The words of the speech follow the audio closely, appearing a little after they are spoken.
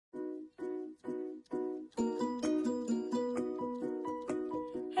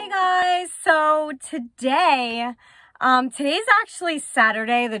So today, today's actually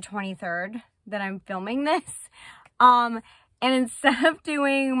Saturday the 23rd that I'm filming this. And instead of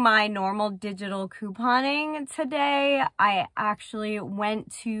doing my normal digital couponing today, I actually went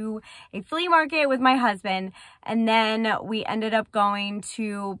to a flea market with my husband, and then we ended up going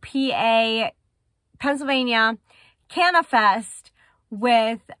to Pennsylvania Cannafest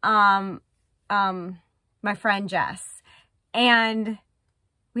with my friend Jess, and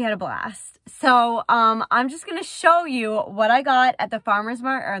we had a blast. So I'm just gonna show you what I got at the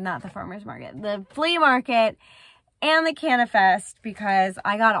the flea market and the Cannafest, because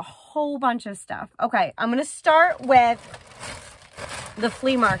I got a whole bunch of stuff. Okay, I'm gonna start with the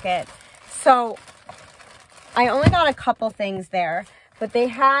flea market. So I only got a couple things there, but they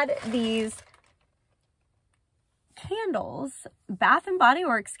had these candles, Bath and Body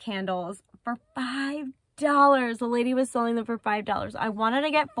Works candles, for $5. The lady was selling them for $5. I wanted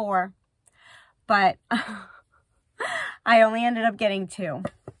to get 4, but I only ended up getting 2.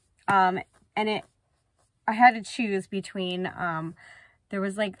 I had to choose between, there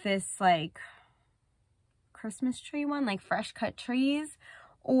was like this like Christmas tree one, like fresh cut trees,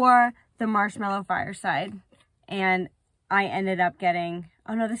 or the marshmallow fireside. And I ended up getting,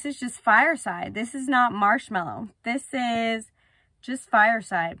 oh no, this is just fireside. This is not marshmallow. This is just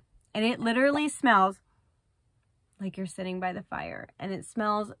fireside. And it literally smells like you're sitting by the fire, and it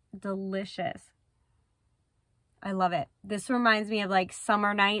smells delicious. I love it. This reminds me of like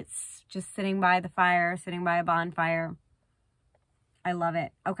summer nights, just sitting by the fire, sitting by a bonfire. I love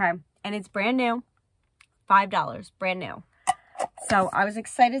it. Okay. And it's brand new. $5, brand new. So I was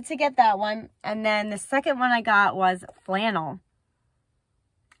excited to get that one. And then the second one I got was flannel.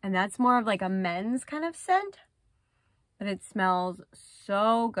 And that's more of like a men's kind of scent, but it smells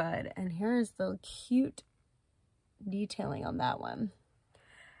so good. And here's the cute detailing on that one.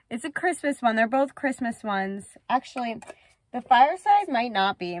 It's a Christmas one. They're both Christmas ones. Actually, the fireside might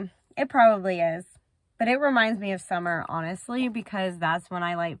not be. It probably is. But it reminds me of summer, honestly, because that's when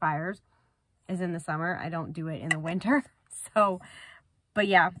I light fires, is in the summer. I don't do it in the winter. So, but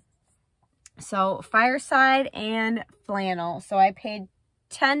yeah. So, fireside and flannel. So, I paid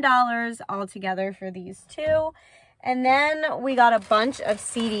 $10 altogether for these 2. And then we got a bunch of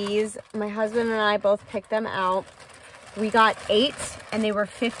CDs. My husband and I both picked them out. We got 8, and they were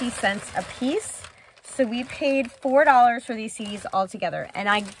 50 cents a piece. So we paid $4 for these CDs all together.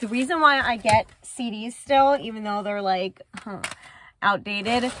 And the reason why I get CDs still, even though they're like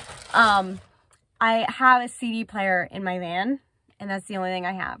outdated, I have a CD player in my van, and that's the only thing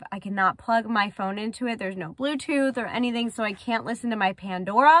I have. I cannot plug my phone into it. There's no Bluetooth or anything, so I can't listen to my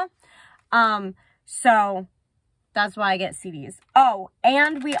Pandora. So that's why I get CDs. Oh,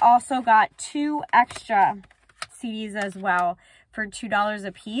 and we also got 2 extra CDs as well for $2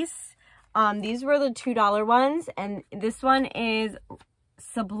 a piece. These were the $2 ones, and this one is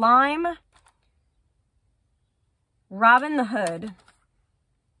Sublime Robin the Hood.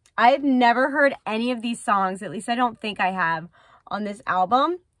 I've never heard any of these songs, at least I don't think I have, on this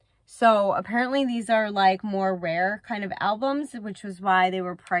album. So apparently these are like more rare kind of albums, which was why they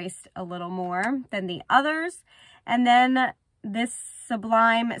were priced a little more than the others. And then this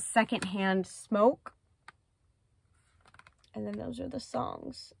Sublime Secondhand Smoke. And then those are the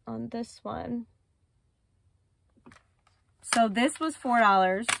songs on this one. So this was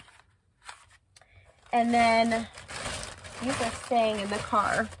 $4. And then these are staying in the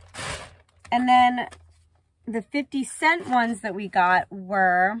car. And then the 50-cent ones that we got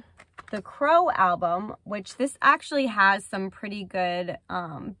were the Crow album, which this actually has some pretty good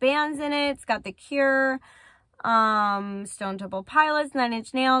bands in it. It's got The Cure, Stone Temple Pilots, 9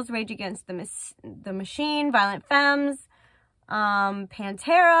 Inch Nails, Rage Against the Machine, Violent Femmes,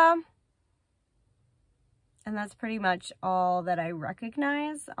 Pantera, and that's pretty much all that I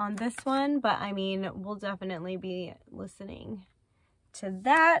recognize on this one, but I mean, we'll definitely be listening to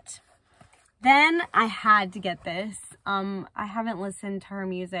that. Then I had to get this. I haven't listened to her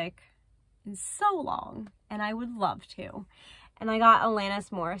music in so long, and I would love to. And I got Alanis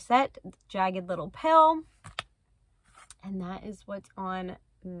Morissette, Jagged Little Pill, and that is what's on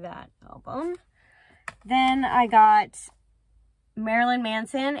that album. Then I got Marilyn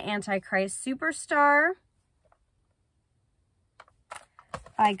Manson, Antichrist Superstar.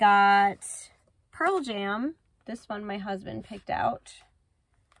 I got Pearl Jam. This one my husband picked out.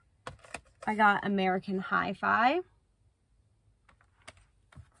 I got American Hi-Fi.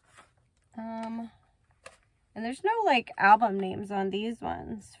 And there's no like album names on these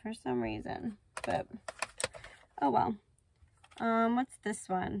ones for some reason, but oh well. What's this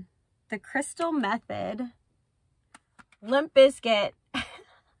one? The Crystal Method. Limp Bizkit.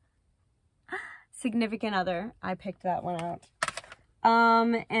 significant other. I picked that one out.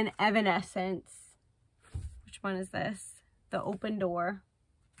 And Evanescence. Which one is this? The Open Door.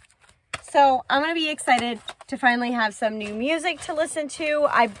 So I'm going to be excited to finally have some new music to listen to.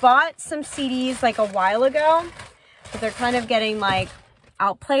 I bought some CDs like a while ago, but they're kind of getting like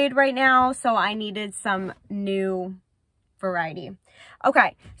outplayed right now. So I needed some new variety.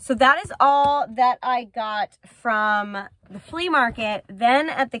 Okay, so that is all that I got from the flea market. Then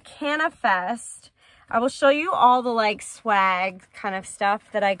at the Cannafest, I will show you all the like swag kind of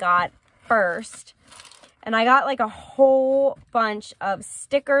stuff that I got first. And I got like a whole bunch of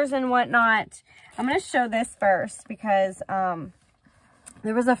stickers and whatnot. I'm going to show this first because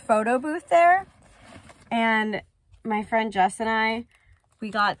there was a photo booth there. And my friend Jess and I,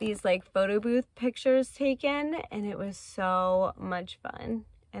 we got these like photo booth pictures taken. And it was so much fun.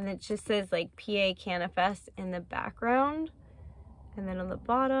 And it just says like PA Cannafest in the background. And then on the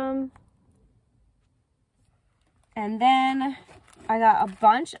bottom. And then I got a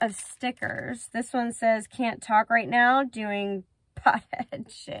bunch of stickers. This one says, can't talk right now, doing pothead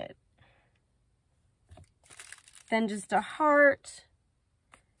shit. Then just a heart.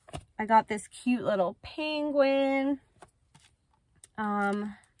 I got this cute little penguin.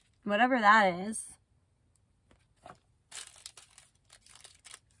 Whatever that is.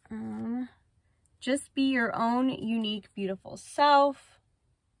 Just be your own unique, beautiful self.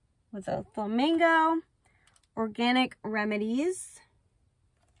 With a flamingo. Organic remedies.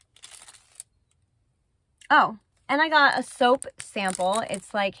 Oh, and I got a soap sample.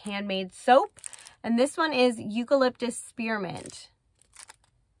 It's like handmade soap. And this one is eucalyptus spearmint.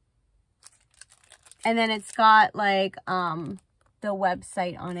 And then it's got like the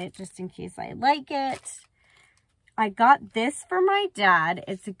website on it just in case I like it. I got this for my dad.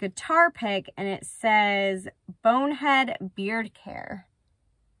 It's a guitar pick and it says Bonehead Beard Care.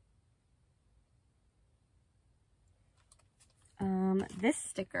 This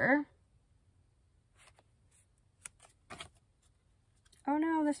sticker. Oh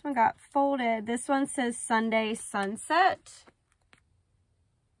no, this one got folded. This one says Sunday Sunset.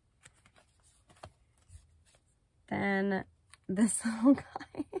 Then this little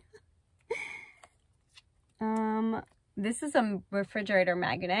guy. This is a refrigerator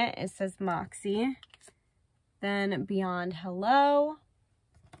magnet. It says Moxie. Then Beyond Hello.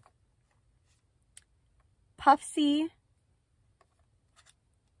 Puffsy.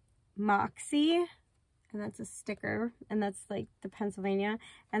 Moxie, and that's a sticker, and that's like the Pennsylvania,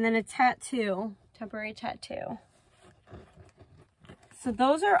 and then a tattoo, temporary tattoo. So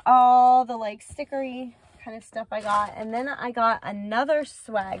those are all the like stickery kind of stuff I got. And then I got another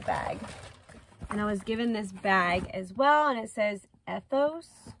swag bag, and I was given this bag as well, and it says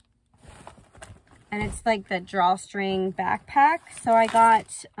Ethos, and it's like the drawstring backpack. So I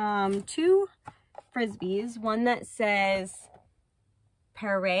got 2 Frisbees, one that says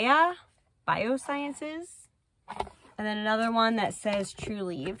Perea Biosciences, and then another one that says True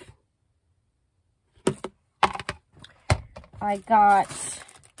Leave. I got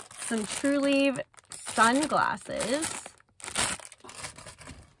some True Leave sunglasses,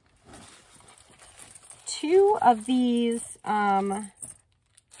 2 of these are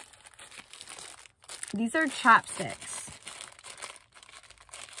chapsticks.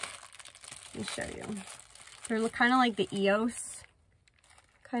 Let me show you. They're kind of like the EOS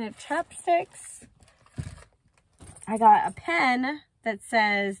kind of chapsticks. I got a pen that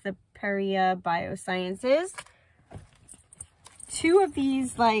says the Perea Biosciences. 2 of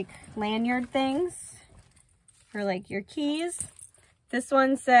these like lanyard things for like your keys. This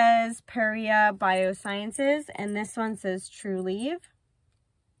one says Perea Biosciences and this one says True Leave.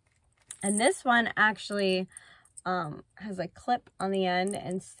 And this one actually has a clip on the end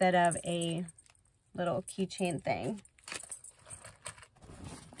instead of a little keychain thing.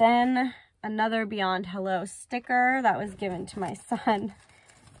 Then another Beyond Hello sticker that was given to my son.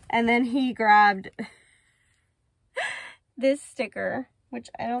 And then he grabbed this sticker, which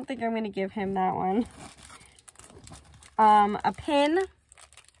I don't think I'm going to give him that one. A pin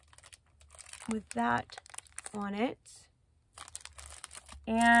with that on it.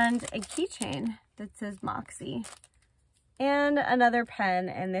 And a keychain that says Moxie. And another pen,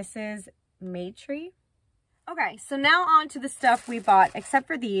 and this is Maytree. Okay, so now on to the stuff we bought, except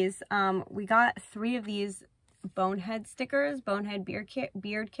for these. We got 3 of these Bonehead stickers, Bonehead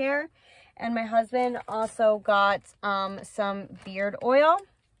Beard Care. And my husband also got some beard oil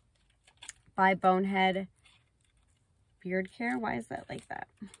by Bonehead Beard Care. Why is that like that?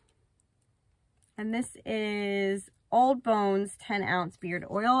 And this is Old Bones 10-ounce beard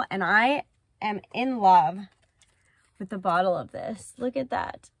oil. And I am in love with the bottle of this. Look at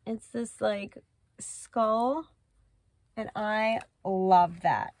that. It's this like skull, and I love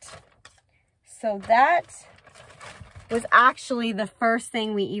that. So that was actually the first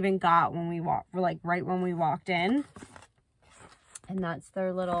thing we even got when we walked, like right when we walked in. And that's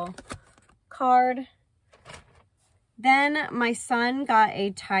their little card. Then my son got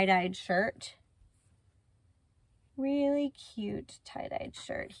a tie-dyed shirt. Really cute tie-dyed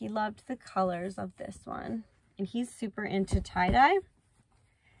shirt. He loved the colors of this one. And he's super into tie-dye.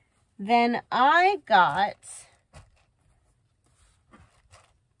 Then I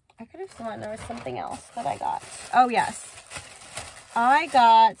could have sworn there was something else that I got. Oh, yes. I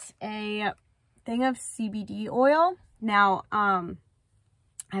got a thing of CBD oil. Now,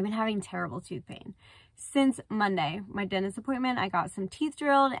 I've been having terrible tooth pain since Monday. My dentist appointment, I got some teeth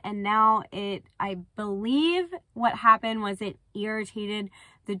drilled, and now I believe what happened was it irritated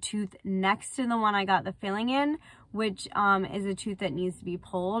the tooth next to the one I got the filling in, which is a tooth that needs to be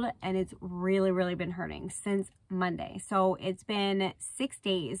pulled, and it's really, really been hurting since Monday. So it's been 6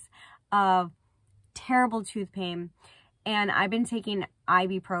 days of terrible tooth pain, and I've been taking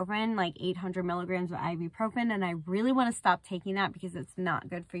ibuprofen, like 800 milligrams of ibuprofen, and I really want to stop taking that because it's not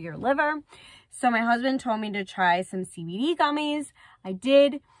good for your liver. So my husband told me to try some CBD gummies. I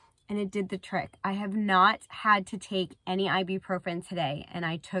did, and it did the trick. I have not had to take any ibuprofen today, and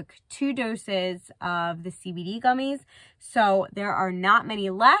I took 2 doses of the CBD gummies, so there are not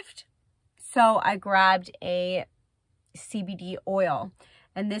many left. So I grabbed a CBD oil,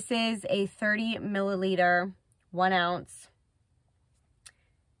 and this is a 30 milliliter, 1 ounce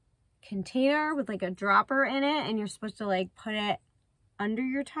container with like a dropper in it, and you're supposed to like put it under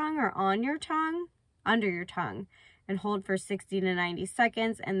your tongue or on your tongue, under your tongue, and hold for 60 to 90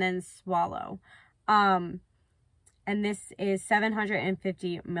 seconds and then swallow. And this is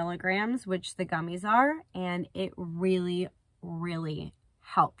 750 milligrams, which the gummies are, and it really, really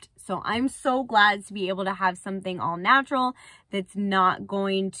helped. So I'm so glad to be able to have something all natural that's not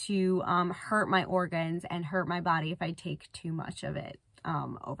going to hurt my organs and hurt my body if I take too much of it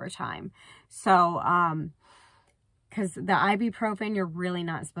over time. So, because the ibuprofen, you're really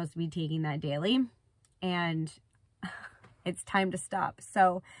not supposed to be taking that daily, and it's time to stop.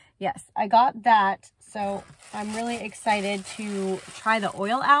 So yes, I got that. So I'm really excited to try the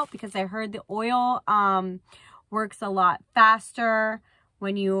oil out because I heard the oil works a lot faster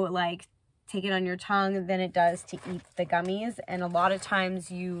when you like take it on your tongue than it does to eat the gummies. And a lot of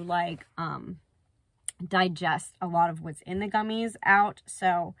times you like digest a lot of what's in the gummies out.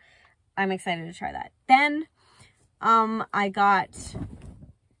 So I'm excited to try that. Then I got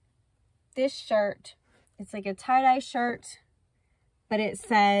this shirt. It's like a tie-dye shirt, but it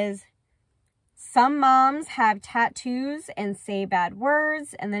says, "Some moms have tattoos and say bad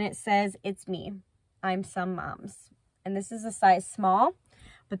words." And then it says, "It's me. I'm some moms." And this is a size small,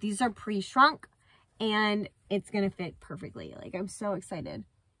 but these are pre-shrunk, and it's going to fit perfectly. Like, I'm so excited.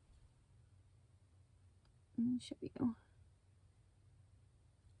 Let me show you.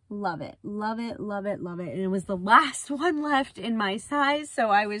 Love it, love it, love it, love it. And it was the last one left in my size, so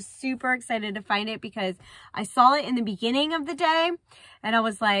I was super excited to find it because I saw it in the beginning of the day, and I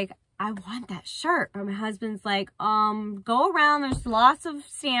was like, I want that shirt. But my husband's like, go around, there's lots of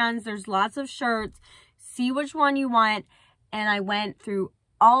stands, there's lots of shirts, see which one you want. And I went through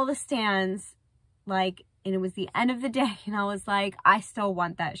all the stands, like, and it was the end of the day, and I was like, I still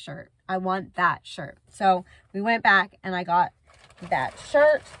want that shirt. I want that shirt. So we went back and I got that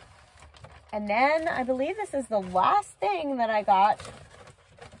shirt. And then I believe this is the last thing that I got.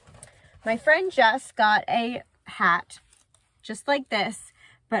 My friend Jess got a hat just like this,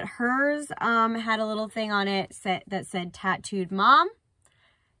 but hers had a little thing on it that said "Tattooed Mom."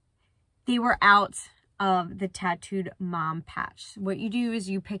 They were out of the Tattooed Mom patch. What you do is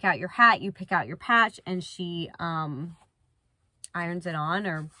you pick out your hat, you pick out your patch, and she irons it on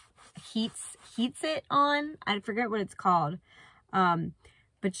or heats it on. I forget what it's called.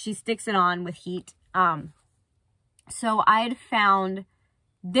 But she sticks it on with heat. So I had found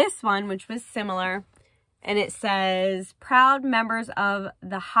this one, which was similar, and it says, "Proud members of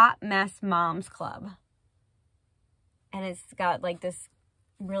the Hot Mess Moms Club." And it's got like this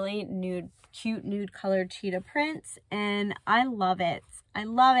really cute nude colored cheetah prints, and I love it. I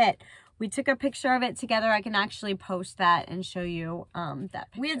love it. We took a picture of it together. I can actually post that and show you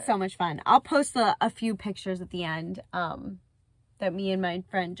that picture. We had so much fun. I'll post a few pictures at the end that me and my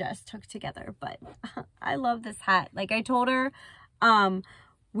friend Jess took together. But I love this hat. Like I told her,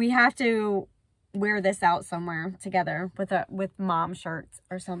 we have to wear this out somewhere together with mom shirts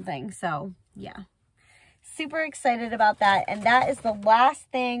or something. So yeah, super excited about that. And that is the last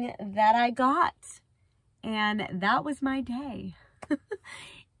thing that I got. And that was my day.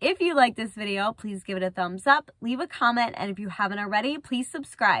 If you like this video, please give it a thumbs up, leave a comment, and if you haven't already, please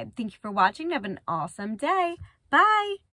subscribe. Thank you for watching. Have an awesome day. Bye.